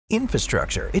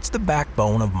Infrastructure, it's the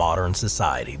backbone of modern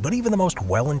society, but even the most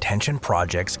well-intentioned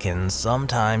projects can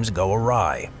sometimes go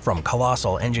awry. From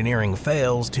colossal engineering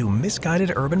fails to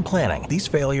misguided urban planning, these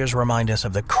failures remind us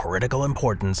of the critical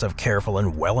importance of careful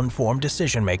and well-informed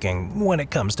decision-making when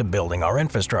it comes to building our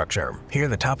infrastructure. Here are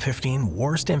the top 15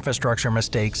 worst infrastructure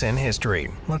mistakes in history.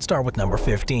 Let's start with number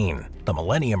 15, the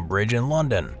Millennium Bridge in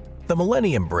London. The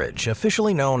Millennium Bridge,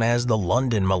 officially known as the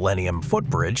London Millennium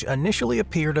Footbridge, initially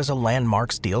appeared as a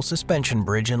landmark steel suspension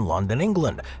bridge in London,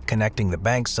 England, connecting the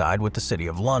Bankside with the City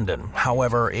of London.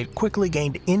 However, it quickly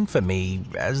gained infamy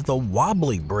as the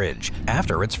Wobbly Bridge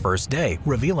after its first day,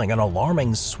 revealing an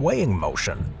alarming swaying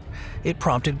motion. It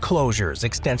prompted closures,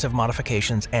 extensive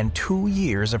modifications, and 2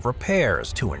 years of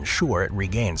repairs to ensure it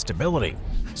regained stability.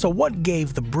 So what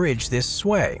gave the bridge this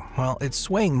sway? Well, its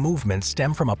swaying movements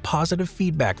stem from a positive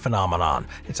feedback phenomenon.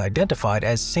 It's identified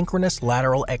as synchronous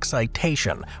lateral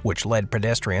excitation, which led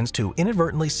pedestrians to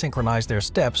inadvertently synchronize their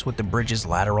steps with the bridge's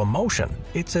lateral motion.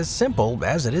 It's as simple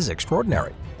as it is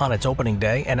extraordinary. On its opening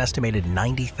day, an estimated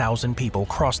 90,000 people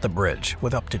crossed the bridge,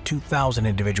 with up to 2,000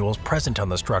 individuals present on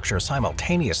the structure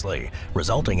simultaneously,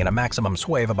 resulting in a maximum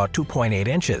sway of about 2.8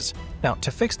 inches. Now,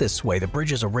 to fix this sway, the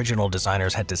bridge's original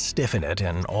designers had to stiffen it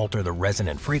and alter the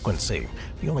resonant frequency.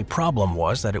 The only problem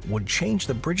was that it would change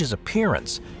the bridge's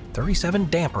appearance. 37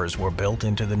 dampers were built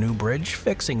into the new bridge,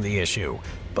 fixing the issue,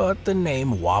 but the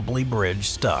name Wobbly Bridge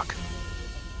stuck.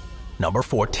 Number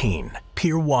 14.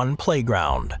 Pier 1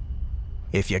 Playground.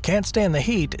 If you can't stand the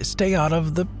heat, stay out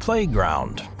of the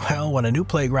playground. Well, when a new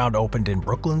playground opened in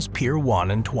Brooklyn's Pier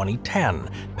 1 in 2010,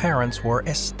 parents were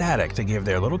ecstatic to give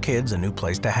their little kids a new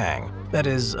place to hang. That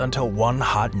is, until one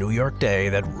hot New York day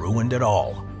that ruined it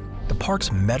all. The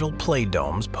park's metal play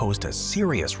domes posed a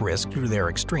serious risk due to their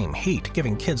extreme heat,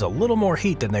 giving kids a little more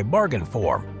heat than they bargained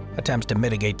for. Attempts to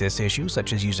mitigate this issue,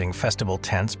 such as using festival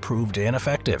tents, proved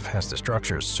ineffective, as the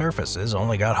structure's surfaces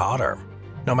only got hotter.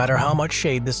 No matter how much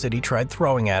shade the city tried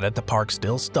throwing at it, the park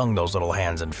still stung those little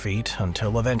hands and feet,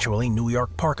 until eventually New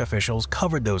York park officials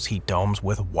covered those heat domes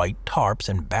with white tarps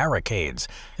and barricades,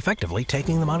 effectively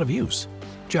taking them out of use.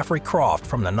 Jeffrey Croft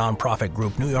from the nonprofit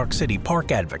group New York City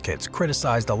Park Advocates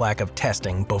criticized the lack of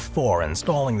testing before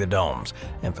installing the domes,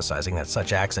 emphasizing that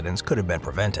such accidents could have been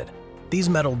prevented. These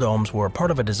metal domes were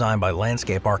part of a design by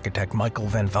landscape architect Michael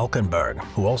van Valkenburg,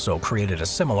 who also created a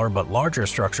similar but larger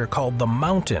structure called the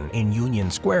Mountain in Union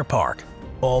Square Park.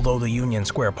 Although the Union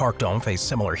Square Park dome faced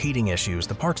similar heating issues,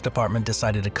 the Parks Department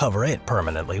decided to cover it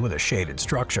permanently with a shaded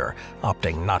structure,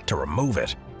 opting not to remove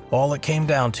it. All it came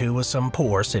down to was some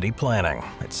poor city planning.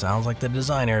 It sounds like the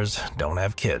designers don't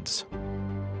have kids.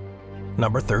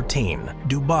 Number 13.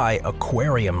 Dubai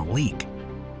Aquarium Leak.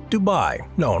 Dubai,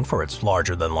 known for its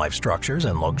larger-than-life structures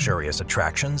and luxurious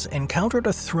attractions, encountered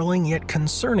a thrilling yet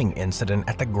concerning incident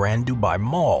at the Grand Dubai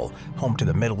Mall, home to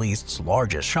the Middle East's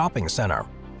largest shopping center.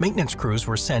 Maintenance crews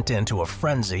were sent into a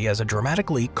frenzy as a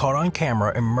dramatic leak caught on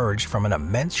camera emerged from an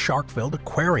immense shark-filled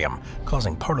aquarium,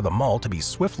 causing part of the mall to be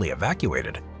swiftly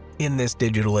evacuated. In this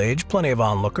digital age, plenty of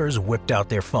onlookers whipped out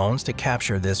their phones to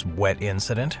capture this wet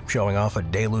incident, showing off a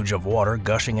deluge of water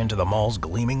gushing into the mall's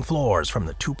gleaming floors from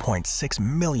the 2.6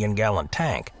 million-gallon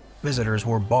tank. Visitors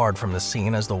were barred from the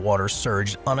scene as the water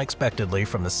surged unexpectedly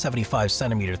from the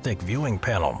 75-centimeter-thick viewing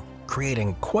panel,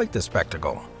 creating quite the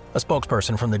spectacle. A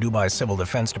spokesperson from the Dubai Civil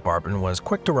Defense Department was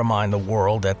quick to remind the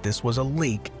world that this was a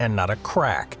leak and not a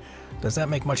crack. Does that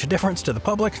make much difference to the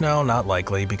public? No, not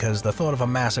likely, because the thought of a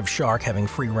massive shark having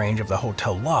free range of the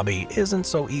hotel lobby isn't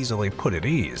so easily put at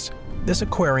ease. This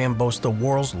aquarium boasts the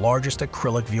world's largest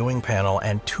acrylic viewing panel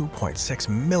and 2.6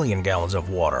 million gallons of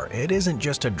water. It isn't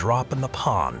just a drop in the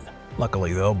pond.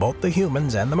 Luckily though, both the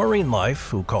humans and the marine life,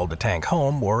 who called the tank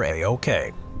home, were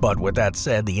A-OK. But with that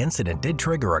said, the incident did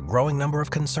trigger a growing number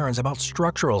of concerns about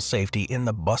structural safety in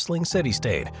the bustling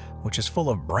city-state, which is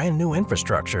full of brand new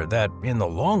infrastructure that, in the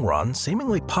long run,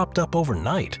 seemingly popped up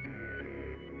overnight.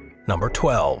 Number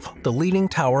 12. The Leaning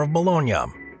Tower of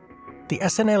Bologna. The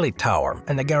Esanelli Tower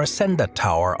and the Garisenda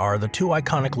Tower are the two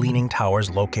iconic leaning towers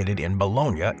located in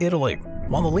Bologna, Italy.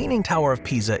 While the Leaning Tower of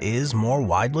Pisa is more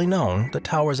widely known, the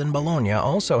towers in Bologna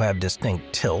also have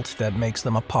distinct tilt that makes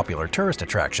them a popular tourist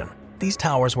attraction. These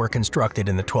towers were constructed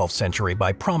in the 12th century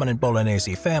by prominent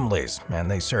Bolognese families,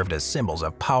 and they served as symbols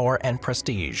of power and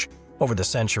prestige. Over the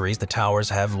centuries, the towers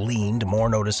have leaned more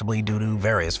noticeably due to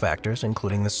various factors,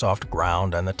 including the soft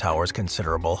ground and the tower's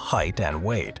considerable height and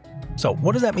weight. So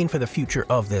what does that mean for the future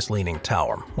of this leaning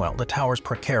tower? Well, the tower's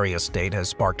precarious state has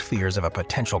sparked fears of a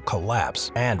potential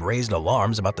collapse and raised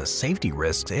alarms about the safety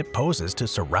risks it poses to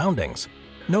surroundings.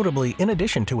 Notably, in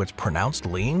addition to its pronounced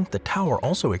lean, the tower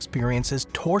also experiences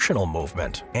torsional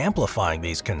movement, amplifying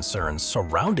these concerns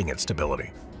surrounding its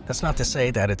stability. That's not to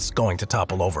say that it's going to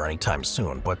topple over anytime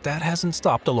soon, but that hasn't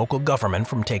stopped the local government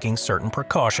from taking certain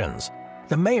precautions.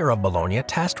 The mayor of Bologna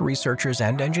tasked researchers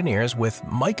and engineers with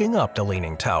miking up the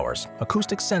leaning towers.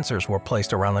 Acoustic sensors were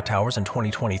placed around the towers in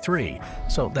 2023,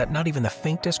 so that not even the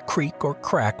faintest creak or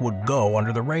crack would go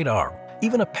under the radar.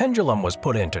 Even a pendulum was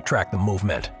put in to track the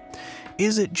movement.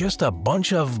 Is it just a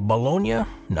bunch of Bologna?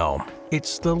 No,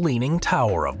 it's the Leaning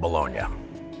Tower of Bologna.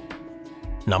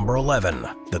 Number 11.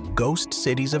 The Ghost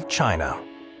Cities of China.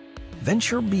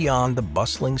 Venture beyond the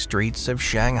bustling streets of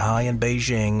Shanghai and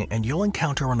Beijing and you'll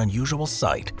encounter an unusual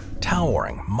sight: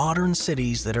 towering, modern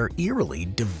cities that are eerily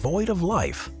devoid of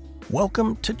life.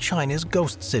 Welcome to China's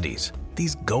ghost cities.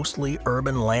 These ghostly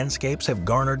urban landscapes have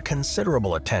garnered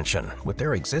considerable attention, with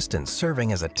their existence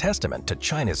serving as a testament to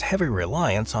China's heavy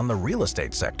reliance on the real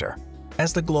estate sector.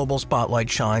 As the global spotlight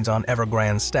shines on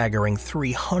Evergrande's staggering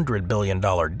 $300 billion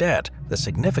debt, the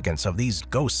significance of these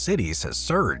ghost cities has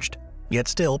surged. Yet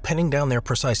still, pinning down their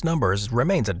precise numbers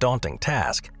remains a daunting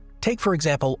task. Take, for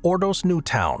example, Ordos New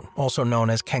Town, also known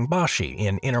as Kangbashi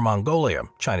in Inner Mongolia,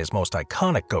 China's most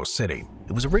iconic ghost city.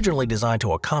 It was originally designed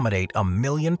to accommodate 1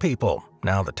 million people.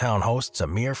 Now the town hosts a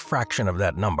mere fraction of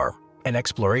that number. An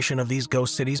exploration of these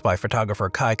ghost cities by photographer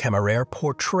Kai Kemmerer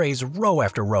portrays row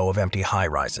after row of empty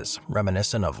high-rises,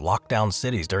 reminiscent of lockdown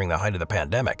cities during the height of the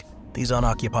pandemic. These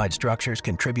unoccupied structures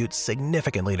contribute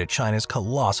significantly to China's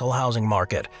colossal housing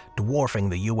market, dwarfing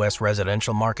the U.S.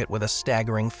 residential market with a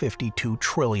staggering $52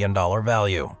 trillion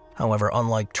value. However,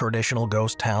 unlike traditional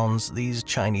ghost towns, these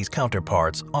Chinese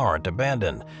counterparts aren't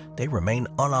abandoned. They remain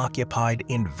unoccupied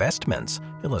investments,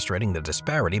 illustrating the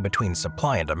disparity between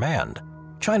supply and demand.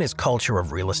 China's culture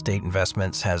of real estate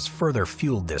investments has further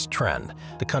fueled this trend.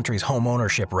 The country's home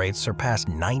ownership rates surpass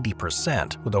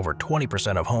 90%, with over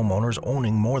 20% of homeowners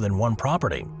owning more than one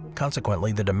property.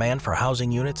 Consequently, the demand for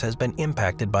housing units has been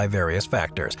impacted by various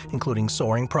factors, including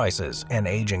soaring prices, an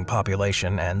aging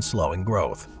population, and slowing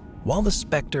growth. While the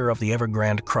specter of the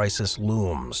Evergrande crisis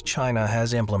looms, China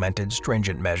has implemented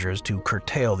stringent measures to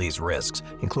curtail these risks,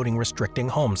 including restricting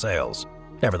home sales.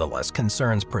 Nevertheless,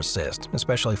 concerns persist,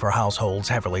 especially for households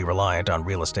heavily reliant on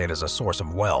real estate as a source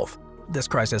of wealth. This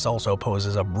crisis also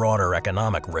poses a broader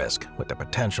economic risk, with the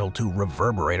potential to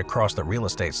reverberate across the real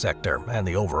estate sector and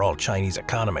the overall Chinese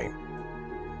economy.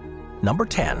 Number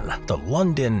 10. The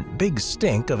London Big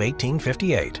Stink of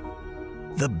 1858.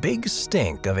 The Big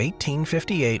Stink of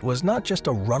 1858 was not just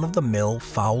a run-of-the-mill,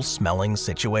 foul-smelling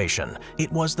situation.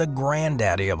 It was the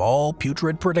granddaddy of all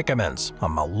putrid predicaments, a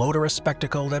malodorous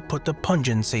spectacle that put the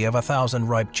pungency of 1,000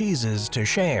 ripe cheeses to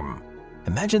shame.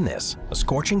 Imagine this: a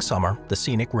scorching summer, the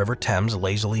scenic River Thames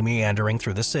lazily meandering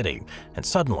through the city, and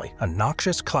suddenly a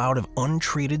noxious cloud of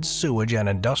untreated sewage and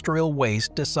industrial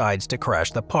waste decides to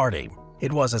crash the party.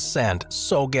 It was a scent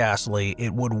so ghastly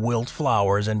it would wilt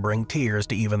flowers and bring tears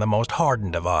to even the most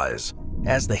hardened of eyes.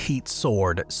 As the heat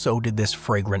soared, so did this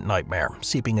fragrant nightmare,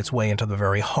 seeping its way into the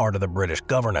very heart of the British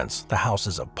governance, the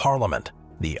Houses of Parliament.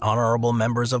 The honourable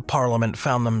members of Parliament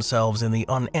found themselves in the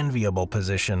unenviable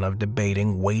position of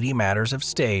debating weighty matters of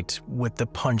state, with the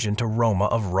pungent aroma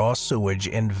of raw sewage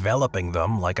enveloping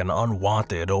them like an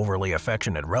unwanted, overly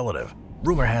affectionate relative.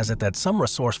 Rumor has it that some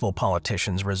resourceful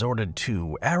politicians resorted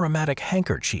to aromatic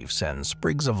handkerchiefs and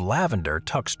sprigs of lavender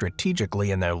tucked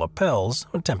strategically in their lapels,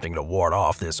 attempting to ward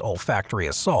off this olfactory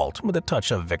assault with a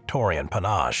touch of Victorian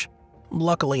panache.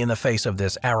 Luckily, in the face of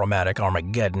this aromatic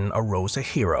Armageddon arose a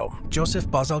hero, Joseph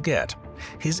Bazalgette.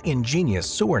 His ingenious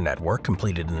sewer network,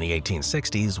 completed in the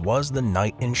 1860s, was the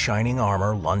knight in shining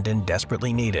armor London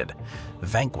desperately needed,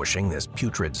 vanquishing this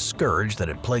putrid scourge that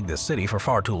had plagued the city for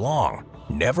far too long.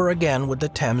 Never again would the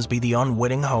Thames be the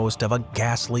unwitting host of a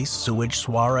ghastly sewage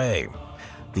soiree.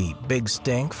 The Big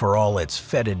Stink, for all its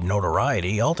fetid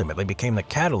notoriety, ultimately became the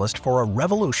catalyst for a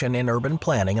revolution in urban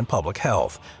planning and public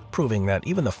health, proving that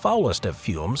even the foulest of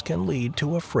fumes can lead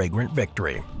to a fragrant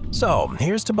victory. So,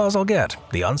 here's to Bazalgette,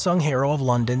 the unsung hero of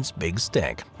London's Big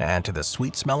Stink, and to the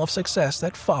sweet smell of success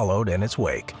that followed in its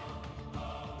wake.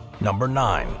 Number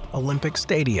 9. Olympic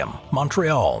Stadium,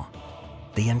 Montreal.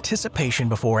 The anticipation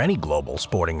before any global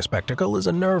sporting spectacle is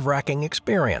a nerve-wracking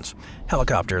experience.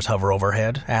 Helicopters hover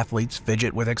overhead, athletes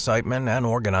fidget with excitement, and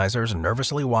organizers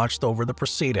nervously watch over the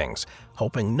proceedings,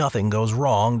 hoping nothing goes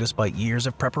wrong despite years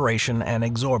of preparation and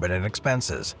exorbitant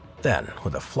expenses. Then,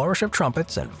 with a flourish of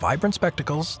trumpets and vibrant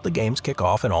spectacles, the games kick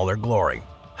off in all their glory.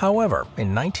 However,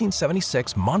 in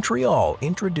 1976, Montreal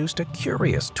introduced a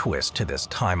curious twist to this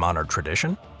time-honored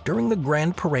tradition. During the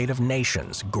Grand Parade of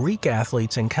Nations, Greek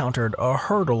athletes encountered a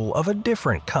hurdle of a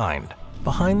different kind.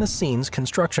 Behind the scenes,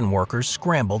 construction workers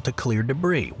scrambled to clear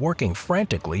debris, working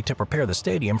frantically to prepare the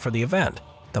stadium for the event.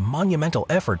 The monumental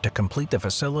effort to complete the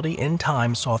facility in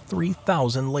time saw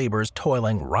 3,000 laborers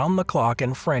toiling round the clock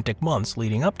in frantic months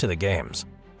leading up to the games.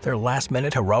 Their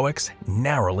last-minute heroics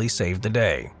narrowly saved the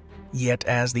day. Yet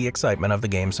as the excitement of the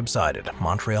game subsided,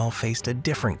 Montreal faced a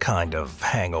different kind of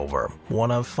hangover,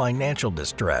 one of financial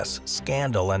distress,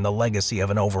 scandal, and the legacy of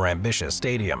an overambitious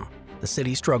stadium. The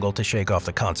city struggled to shake off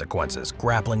the consequences,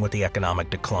 grappling with the economic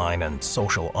decline and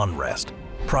social unrest.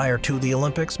 Prior to the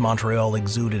Olympics, Montreal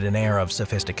exuded an air of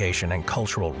sophistication and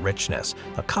cultural richness,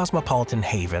 a cosmopolitan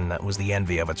haven that was the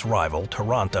envy of its rival,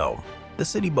 Toronto. The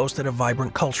city boasted a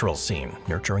vibrant cultural scene,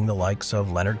 nurturing the likes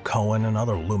of Leonard Cohen and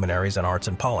other luminaries in arts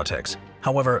and politics.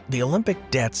 However, the Olympic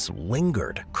debts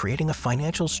lingered, creating a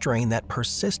financial strain that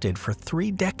persisted for 3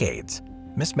 decades.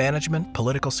 Mismanagement,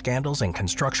 political scandals, and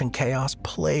construction chaos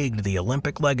plagued the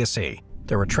Olympic legacy.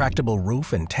 The retractable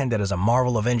roof, intended as a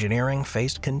marvel of engineering,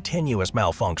 faced continuous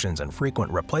malfunctions and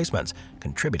frequent replacements,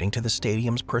 contributing to the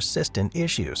stadium's persistent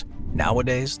issues.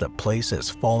 Nowadays, the place is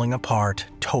falling apart,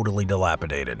 totally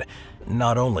dilapidated.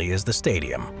 Not only is the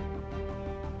stadium.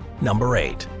 Number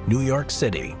 8. New York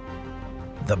City.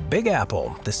 The Big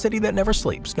Apple, the city that never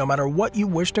sleeps. No matter what you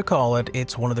wish to call it,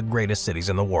 it's one of the greatest cities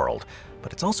in the world.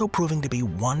 But it's also proving to be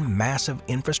one massive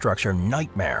infrastructure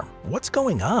nightmare. What's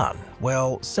going on?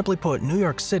 Well, simply put, New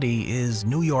York City is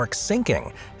New York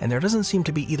sinking, and there doesn't seem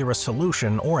to be either a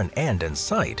solution or an end in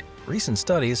sight. Recent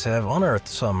studies have unearthed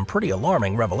some pretty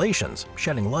alarming revelations,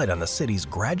 shedding light on the city's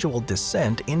gradual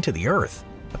descent into the earth.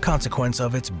 A consequence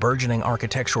of its burgeoning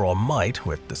architectural might,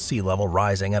 with the sea level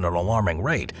rising at an alarming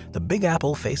rate, the Big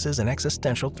Apple faces an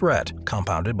existential threat,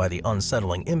 compounded by the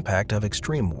unsettling impact of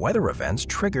extreme weather events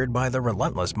triggered by the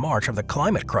relentless march of the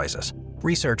climate crisis.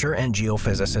 Researcher and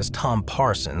geophysicist Tom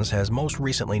Parsons has most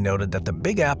recently noted that the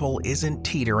Big Apple isn't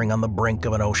teetering on the brink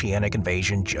of an oceanic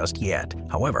invasion just yet.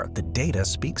 However, the data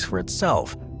speaks for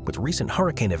itself, with recent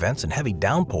hurricane events and heavy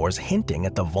downpours hinting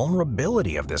at the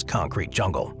vulnerability of this concrete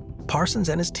jungle. Parsons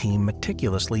and his team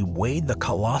meticulously weighed the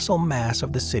colossal mass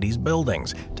of the city's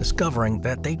buildings, discovering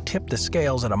that they tipped the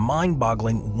scales at a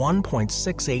mind-boggling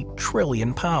 1.68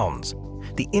 trillion pounds.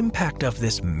 The impact of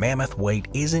this mammoth weight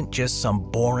isn't just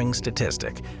some boring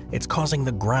statistic. It's causing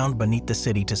the ground beneath the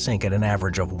city to sink at an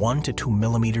average of 1 to 2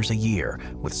 millimeters a year,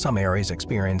 with some areas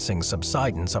experiencing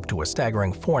subsidence up to a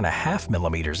staggering 4.5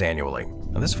 millimeters annually.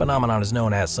 Now, this phenomenon is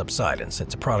known as subsidence.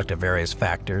 It's a product of various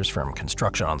factors, from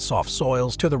construction on soft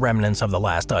soils to the remnants of the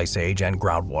last ice age and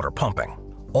groundwater pumping.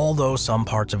 Although some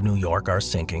parts of New York are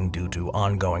sinking due to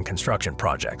ongoing construction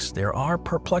projects, there are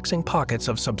perplexing pockets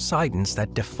of subsidence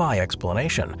that defy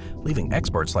explanation, leaving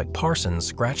experts like Parsons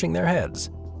scratching their heads.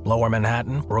 Lower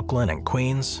Manhattan, Brooklyn, and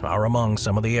Queens are among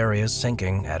some of the areas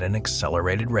sinking at an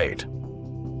accelerated rate.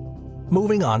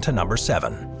 Moving on to number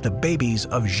 7, the babies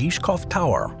of Žižkov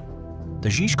Tower. The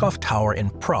Žižkov Tower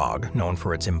in Prague, known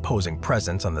for its imposing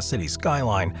presence on the city's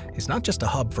skyline, is not just a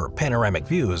hub for panoramic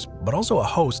views, but also a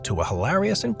host to a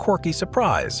hilarious and quirky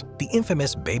surprise, the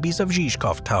infamous Babies of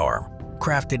Žižkov Tower.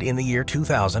 Crafted in the year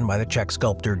 2000 by the Czech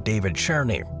sculptor David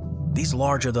Černý, these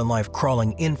larger-than-life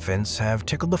crawling infants have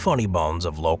tickled the funny bones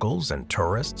of locals and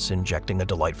tourists, injecting a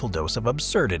delightful dose of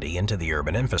absurdity into the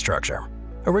urban infrastructure.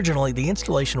 Originally, the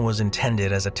installation was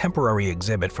intended as a temporary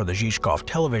exhibit for the Žižkov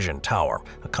television tower,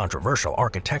 a controversial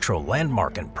architectural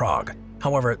landmark in Prague.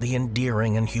 However, the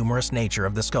endearing and humorous nature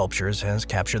of the sculptures has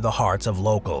captured the hearts of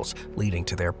locals, leading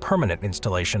to their permanent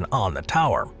installation on the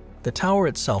tower. The tower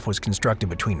itself was constructed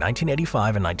between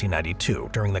 1985 and 1992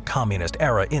 during the communist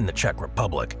era in the Czech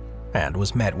Republic, and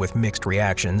was met with mixed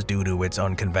reactions due to its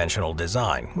unconventional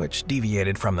design, which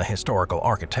deviated from the historical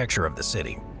architecture of the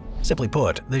city. Simply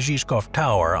put, the Žižkov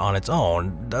Tower on its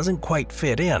own doesn't quite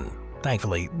fit in.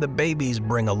 Thankfully, the babies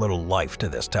bring a little life to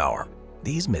this tower.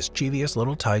 These mischievous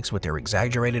little tykes with their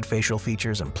exaggerated facial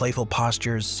features and playful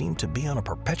postures seem to be on a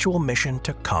perpetual mission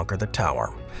to conquer the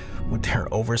tower. With their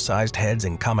oversized heads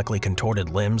and comically contorted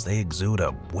limbs, they exude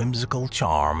a whimsical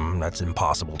charm that's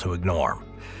impossible to ignore.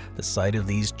 The sight of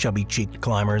these chubby-cheeked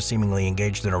climbers seemingly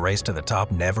engaged in a race to the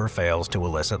top never fails to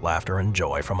elicit laughter and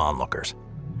joy from onlookers.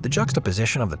 The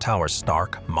juxtaposition of the tower's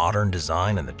stark, modern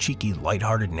design and the cheeky,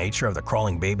 lighthearted nature of the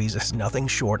crawling babies is nothing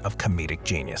short of comedic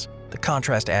genius. The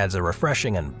contrast adds a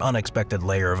refreshing and unexpected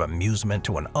layer of amusement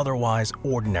to an otherwise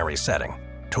ordinary setting.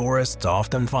 Tourists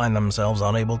often find themselves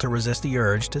unable to resist the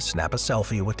urge to snap a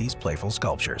selfie with these playful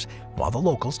sculptures, while the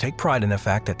locals take pride in the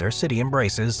fact that their city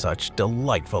embraces such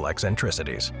delightful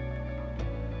eccentricities.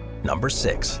 Number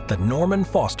 6. The Norman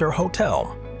Foster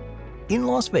Hotel. In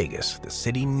Las Vegas, the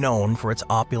city known for its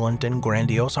opulent and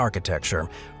grandiose architecture,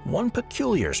 one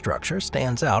peculiar structure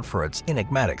stands out for its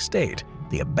enigmatic state: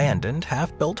 the abandoned,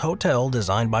 half-built hotel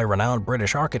designed by renowned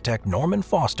British architect Norman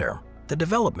Foster. The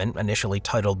development, initially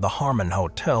titled the Harmon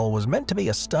Hotel, was meant to be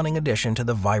a stunning addition to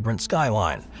the vibrant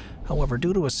skyline. However,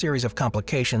 due to a series of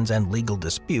complications and legal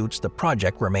disputes, the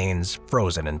project remains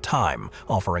frozen in time,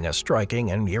 offering a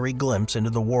striking and eerie glimpse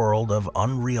into the world of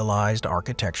unrealized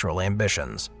architectural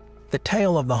ambitions. The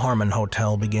tale of the Harmon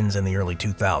Hotel begins in the early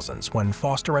 2000s when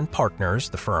Foster and Partners,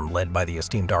 the firm led by the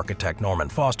esteemed architect Norman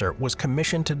Foster, was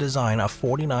commissioned to design a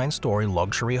 49-story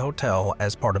luxury hotel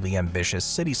as part of the ambitious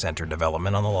city center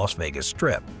development on the Las Vegas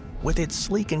Strip. With its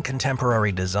sleek and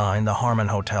contemporary design, the Harmon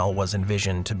Hotel was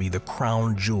envisioned to be the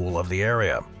crown jewel of the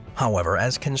area. However,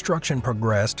 as construction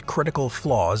progressed, critical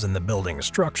flaws in the building's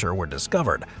structure were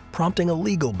discovered, prompting a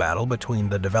legal battle between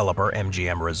the developer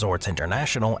MGM Resorts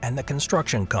International and the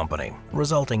construction company,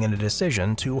 resulting in a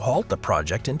decision to halt the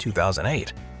project in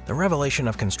 2008. The revelation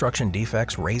of construction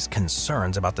defects raised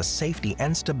concerns about the safety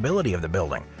and stability of the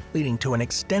building, leading to an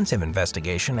extensive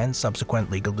investigation and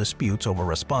subsequent legal disputes over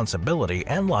responsibility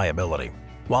and liability.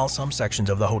 While some sections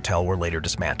of the hotel were later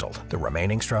dismantled, the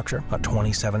remaining structure, a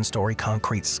 27-story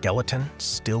concrete skeleton,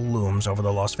 still looms over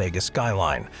the Las Vegas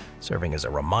skyline, serving as a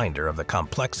reminder of the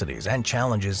complexities and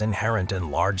challenges inherent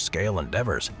in large-scale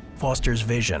endeavors. Foster's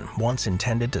vision, once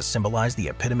intended to symbolize the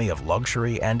epitome of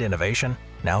luxury and innovation,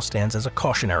 now stands as a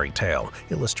cautionary tale,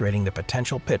 illustrating the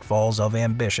potential pitfalls of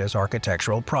ambitious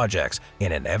architectural projects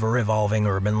in an ever-evolving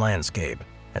urban landscape.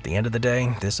 At the end of the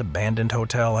day, this abandoned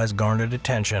hotel has garnered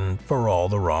attention for all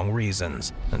the wrong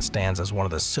reasons and stands as one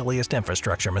of the silliest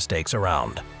infrastructure mistakes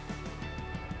around.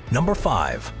 Number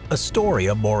 5.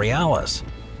 Astoria Borealis.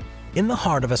 In the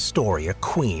heart of Astoria,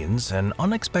 Queens, an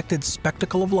unexpected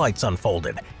spectacle of lights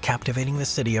unfolded, captivating the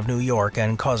city of New York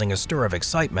and causing a stir of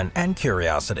excitement and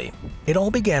curiosity. It all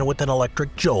began with an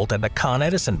electric jolt at the Con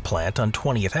Edison plant on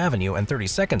 20th Avenue and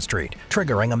 32nd Street,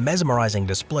 triggering a mesmerizing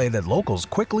display that locals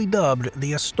quickly dubbed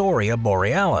the Astoria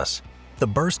Borealis. The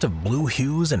burst of blue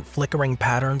hues and flickering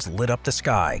patterns lit up the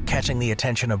sky, catching the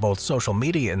attention of both social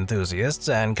media enthusiasts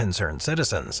and concerned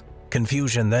citizens.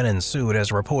 Confusion then ensued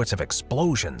as reports of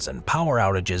explosions and power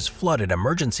outages flooded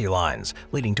emergency lines,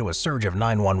 leading to a surge of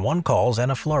 911 calls and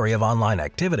a flurry of online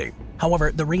activity.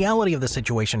 However, the reality of the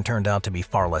situation turned out to be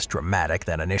far less dramatic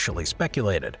than initially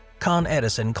speculated. Con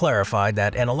Edison clarified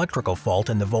that an electrical fault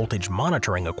in the voltage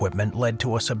monitoring equipment led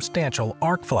to a substantial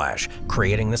arc flash,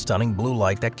 creating the stunning blue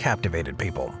light that captivated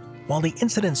people. While the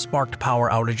incident sparked power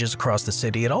outages across the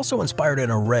city, it also inspired an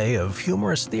array of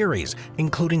humorous theories,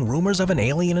 including rumors of an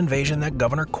alien invasion that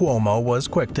Governor Cuomo was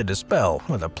quick to dispel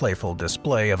with a playful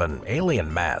display of an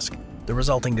alien mask. The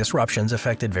resulting disruptions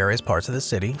affected various parts of the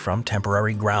city, from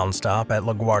temporary ground stop at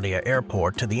LaGuardia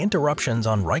Airport to the interruptions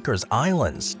on Rikers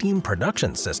Island's steam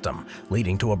production system,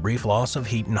 leading to a brief loss of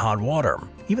heat and hot water.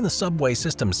 Even the subway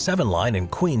system's 7 line in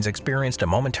Queens experienced a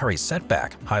momentary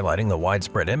setback, highlighting the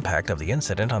widespread impact of the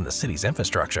incident on the city's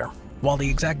infrastructure. While the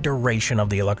exact duration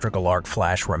of the electrical arc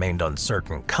flash remained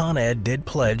uncertain, Con Ed did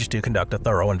pledge to conduct a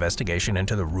thorough investigation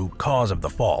into the root cause of the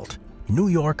fault. New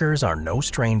Yorkers are no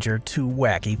stranger to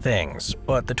wacky things,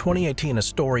 but the 2018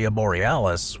 Astoria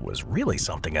Borealis was really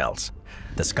something else.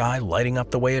 The sky lighting up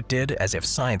the way it did, as if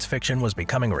science fiction was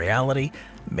becoming reality,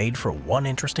 made for one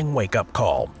interesting wake-up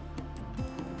call.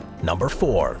 Number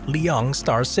 4. Liang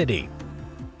Star City.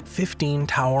 15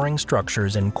 towering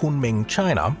structures in Kunming,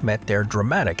 China met their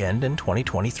dramatic end in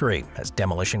 2023 as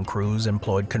demolition crews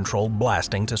employed controlled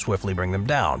blasting to swiftly bring them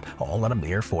down, all in a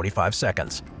mere 45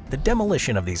 seconds. The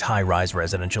demolition of these high-rise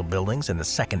residential buildings in the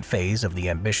second phase of the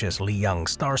ambitious Liang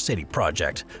Star City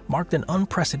project marked an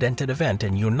unprecedented event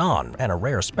in Yunnan and a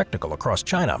rare spectacle across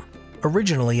China.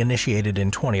 Originally initiated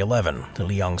in 2011, the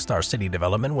Liang Star City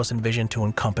development was envisioned to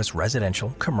encompass residential,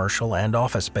 commercial, and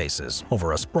office spaces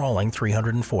over a sprawling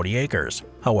 340 acres.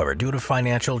 However, due to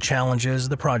financial challenges,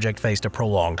 the project faced a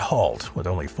prolonged halt, with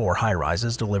only 4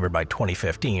 high-rises delivered by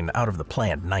 2015 out of the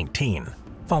planned 19.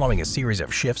 Following a series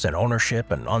of shifts in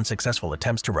ownership and unsuccessful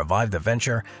attempts to revive the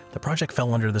venture, the project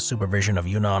fell under the supervision of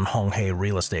Yunnan Honghe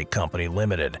Real Estate Company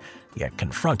Limited. Yet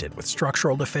confronted with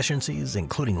structural deficiencies,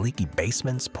 including leaky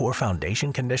basements, poor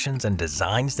foundation conditions, and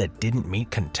designs that didn't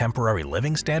meet contemporary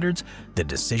living standards, the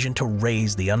decision to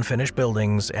raze the unfinished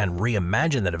buildings and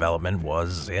reimagine the development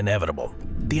was inevitable.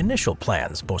 The initial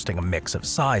plans, boasting a mix of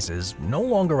sizes, no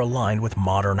longer aligned with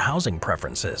modern housing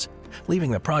preferences,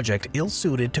 leaving the project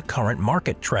ill-suited to current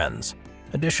market trends.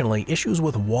 Additionally, issues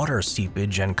with water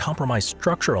seepage and compromised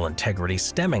structural integrity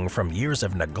stemming from years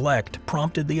of neglect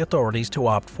prompted the authorities to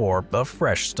opt for a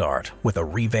fresh start, with a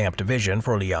revamped vision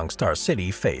for Liang Star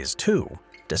City Phase 2.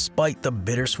 Despite the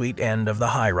bittersweet end of the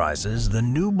high-rises, the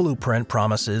new blueprint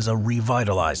promises a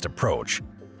revitalized approach,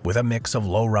 with a mix of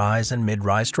low-rise and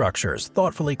mid-rise structures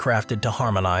thoughtfully crafted to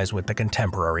harmonize with the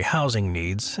contemporary housing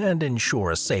needs and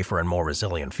ensure a safer and more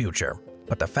resilient future.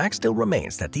 But the fact still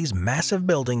remains that these massive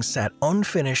buildings sat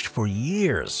unfinished for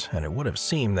years, and it would have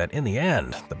seemed that in the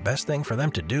end, the best thing for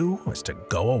them to do was to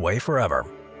go away forever.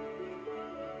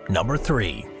 Number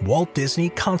 3. Walt Disney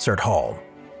Concert Hall.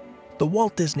 The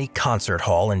Walt Disney Concert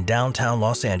Hall in downtown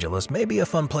Los Angeles may be a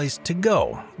fun place to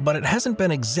go, but it hasn't been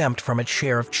exempt from its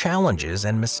share of challenges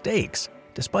and mistakes.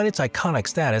 Despite its iconic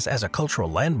status as a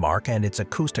cultural landmark and its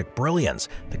acoustic brilliance,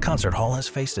 the concert hall has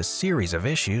faced a series of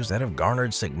issues that have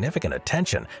garnered significant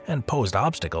attention and posed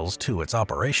obstacles to its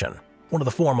operation. One of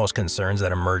the foremost concerns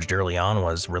that emerged early on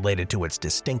was related to its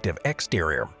distinctive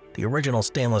exterior. The original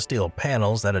stainless steel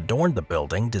panels that adorned the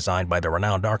building, designed by the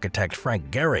renowned architect Frank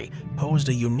Gehry, posed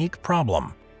a unique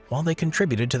problem. While they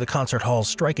contributed to the concert hall's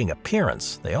striking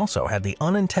appearance, they also had the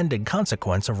unintended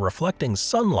consequence of reflecting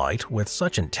sunlight with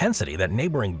such intensity that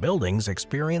neighboring buildings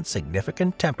experienced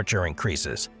significant temperature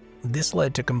increases. This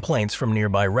led to complaints from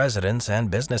nearby residents and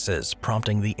businesses,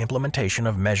 prompting the implementation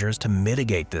of measures to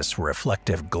mitigate this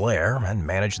reflective glare and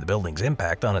manage the building's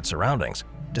impact on its surroundings.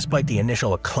 Despite the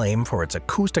initial acclaim for its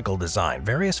acoustical design,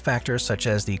 various factors such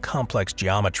as the complex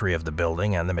geometry of the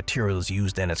building and the materials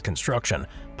used in its construction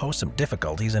posed some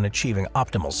difficulties in achieving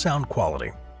optimal sound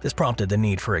quality. This prompted the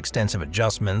need for extensive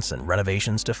adjustments and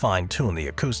renovations to fine-tune the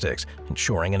acoustics,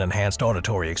 ensuring an enhanced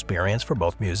auditory experience for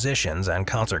both musicians and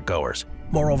concertgoers.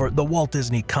 Moreover, the Walt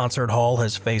Disney Concert Hall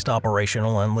has faced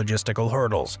operational and logistical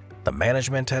hurdles. The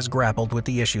management has grappled with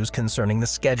the issues concerning the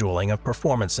scheduling of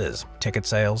performances, ticket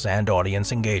sales, and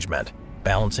audience engagement.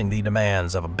 Balancing the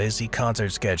demands of a busy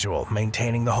concert schedule,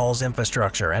 maintaining the hall's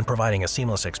infrastructure, and providing a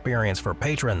seamless experience for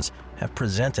patrons have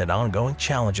presented ongoing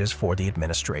challenges for the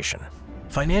administration.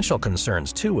 Financial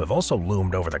concerns, too, have also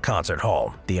loomed over the concert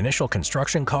hall. The initial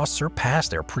construction costs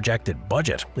surpassed their projected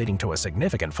budget, leading to a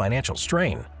significant financial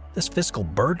strain. This fiscal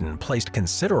burden placed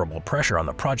considerable pressure on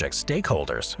the project's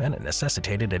stakeholders, and it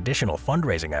necessitated additional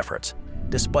fundraising efforts.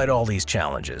 Despite all these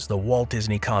challenges, the Walt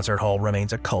Disney Concert Hall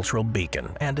remains a cultural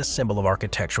beacon and a symbol of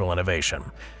architectural innovation.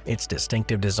 Its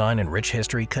distinctive design and rich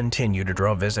history continue to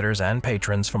draw visitors and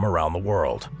patrons from around the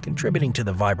world, contributing to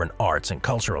the vibrant arts and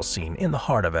cultural scene in the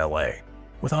heart of LA.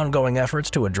 With ongoing efforts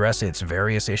to address its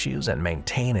various issues and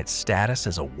maintain its status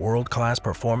as a world-class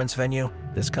performance venue,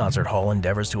 this concert hall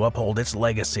endeavors to uphold its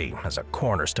legacy as a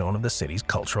cornerstone of the city's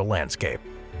cultural landscape.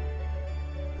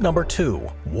 Number 2.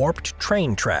 Warped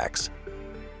train tracks.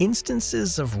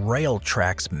 Instances of rail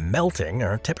tracks melting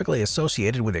are typically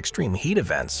associated with extreme heat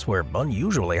events where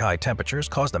unusually high temperatures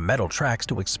cause the metal tracks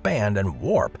to expand and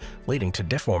warp, leading to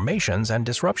deformations and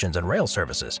disruptions in rail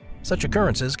services. Such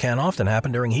occurrences can often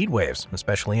happen during heat waves,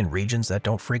 especially in regions that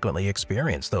don't frequently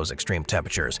experience those extreme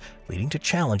temperatures, leading to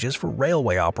challenges for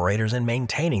railway operators in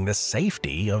maintaining the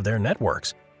safety of their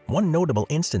networks. One notable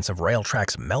instance of rail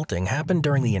tracks melting happened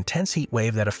during the intense heat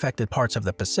wave that affected parts of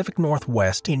the Pacific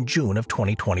Northwest in June of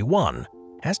 2021.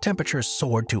 As temperatures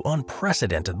soared to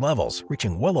unprecedented levels,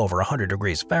 reaching well over 100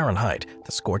 degrees Fahrenheit,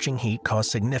 the scorching heat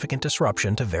caused significant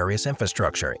disruption to various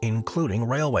infrastructure, including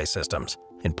railway systems.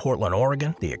 In Portland,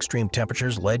 Oregon, the extreme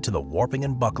temperatures led to the warping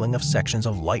and buckling of sections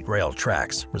of light rail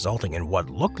tracks, resulting in what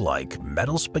looked like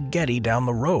metal spaghetti down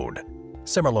the road.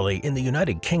 Similarly, in the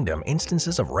United Kingdom,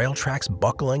 instances of rail tracks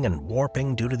buckling and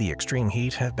warping due to the extreme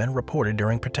heat have been reported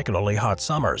during particularly hot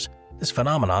summers. This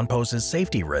phenomenon poses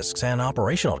safety risks and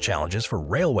operational challenges for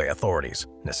railway authorities,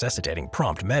 necessitating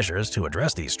prompt measures to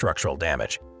address these structural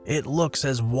damage. It looks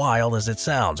as wild as it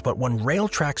sounds, but when rail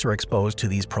tracks are exposed to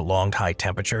these prolonged high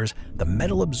temperatures, the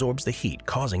metal absorbs the heat,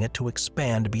 causing it to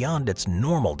expand beyond its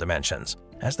normal dimensions.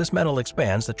 As this metal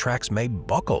expands, the tracks may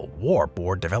buckle, warp,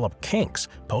 or develop kinks,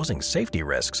 posing safety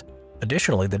risks.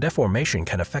 Additionally, the deformation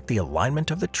can affect the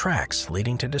alignment of the tracks,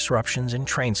 leading to disruptions in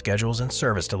train schedules and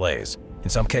service delays. In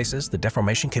some cases, the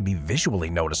deformation can be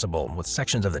visually noticeable, with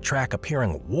sections of the track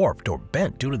appearing warped or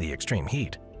bent due to the extreme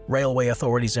heat. Railway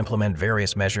authorities implement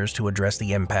various measures to address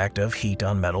the impact of heat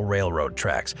on metal railroad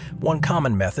tracks. One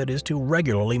common method is to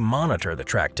regularly monitor the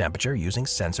track temperature using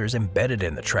sensors embedded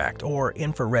in the track or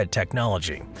infrared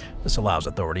technology. This allows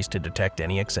authorities to detect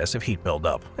any excessive heat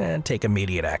buildup and take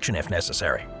immediate action if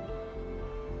necessary.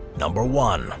 Number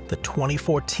 1. The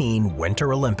 2014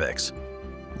 Winter Olympics.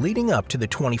 Leading up to the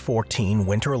 2014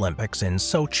 Winter Olympics in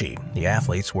Sochi, the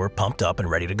athletes were pumped up and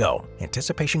ready to go.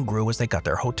 Anticipation grew as they got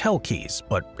their hotel keys,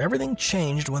 but everything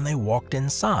changed when they walked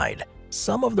inside.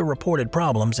 Some of the reported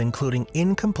problems including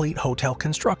incomplete hotel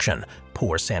construction,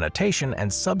 poor sanitation, and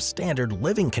substandard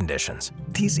living conditions.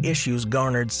 These issues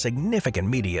garnered significant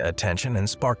media attention and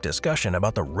sparked discussion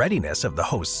about the readiness of the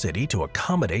host city to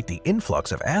accommodate the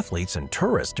influx of athletes and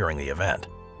tourists during the event.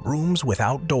 Rooms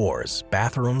without doors,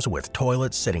 bathrooms with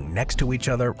toilets sitting next to each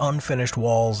other, unfinished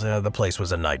walls, the place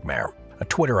was a nightmare. A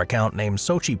Twitter account named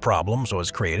Sochi Problems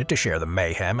was created to share the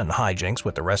mayhem and hijinks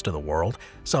with the rest of the world.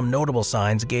 Some notable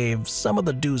signs gave some of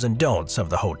the do's and don'ts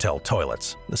of the hotel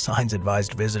toilets. The signs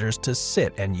advised visitors to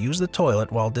sit and use the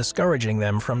toilet while discouraging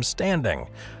them from standing,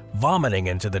 vomiting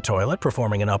into the toilet,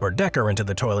 performing an upper decker into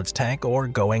the toilet's tank, or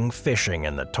going fishing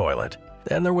in the toilet.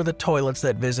 Then there were the toilets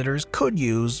that visitors could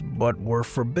use but were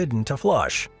forbidden to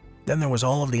flush. Then there was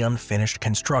all of the unfinished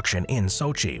construction in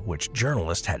Sochi, which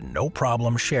journalists had no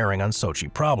problem sharing on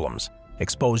Sochi Problems.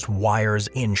 Exposed wires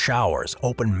in showers,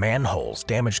 open manholes,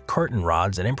 damaged curtain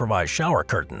rods, and improvised shower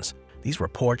curtains. These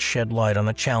reports shed light on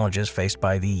the challenges faced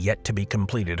by the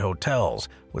yet-to-be-completed hotels,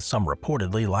 with some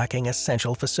reportedly lacking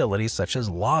essential facilities such as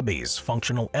lobbies,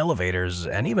 functional elevators,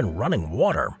 and even running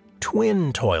water.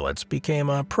 Twin toilets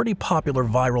became a pretty popular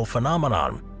viral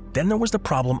phenomenon. Then there was the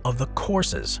problem of the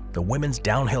courses. The women's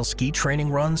downhill ski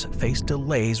training runs faced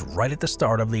delays right at the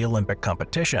start of the Olympic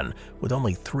competition, with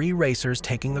only 3 racers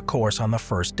taking the course on the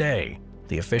first day.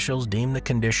 The officials deemed the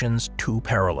conditions too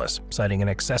perilous, citing an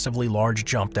excessively large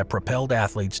jump that propelled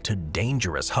athletes to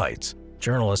dangerous heights.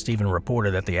 Journalists even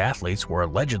reported that the athletes were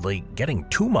allegedly getting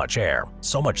too much air,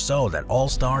 so much so that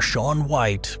all-star Shaun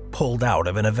White pulled out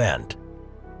of an event.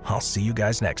 I'll see you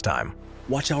guys next time.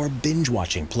 Watch our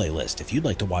binge-watching playlist if you'd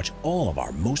like to watch all of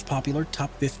our most popular top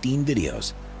 15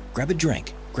 videos. Grab a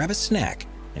drink, grab a snack,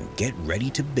 and get ready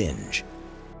to binge.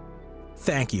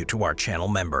 Thank you to our channel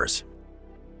members.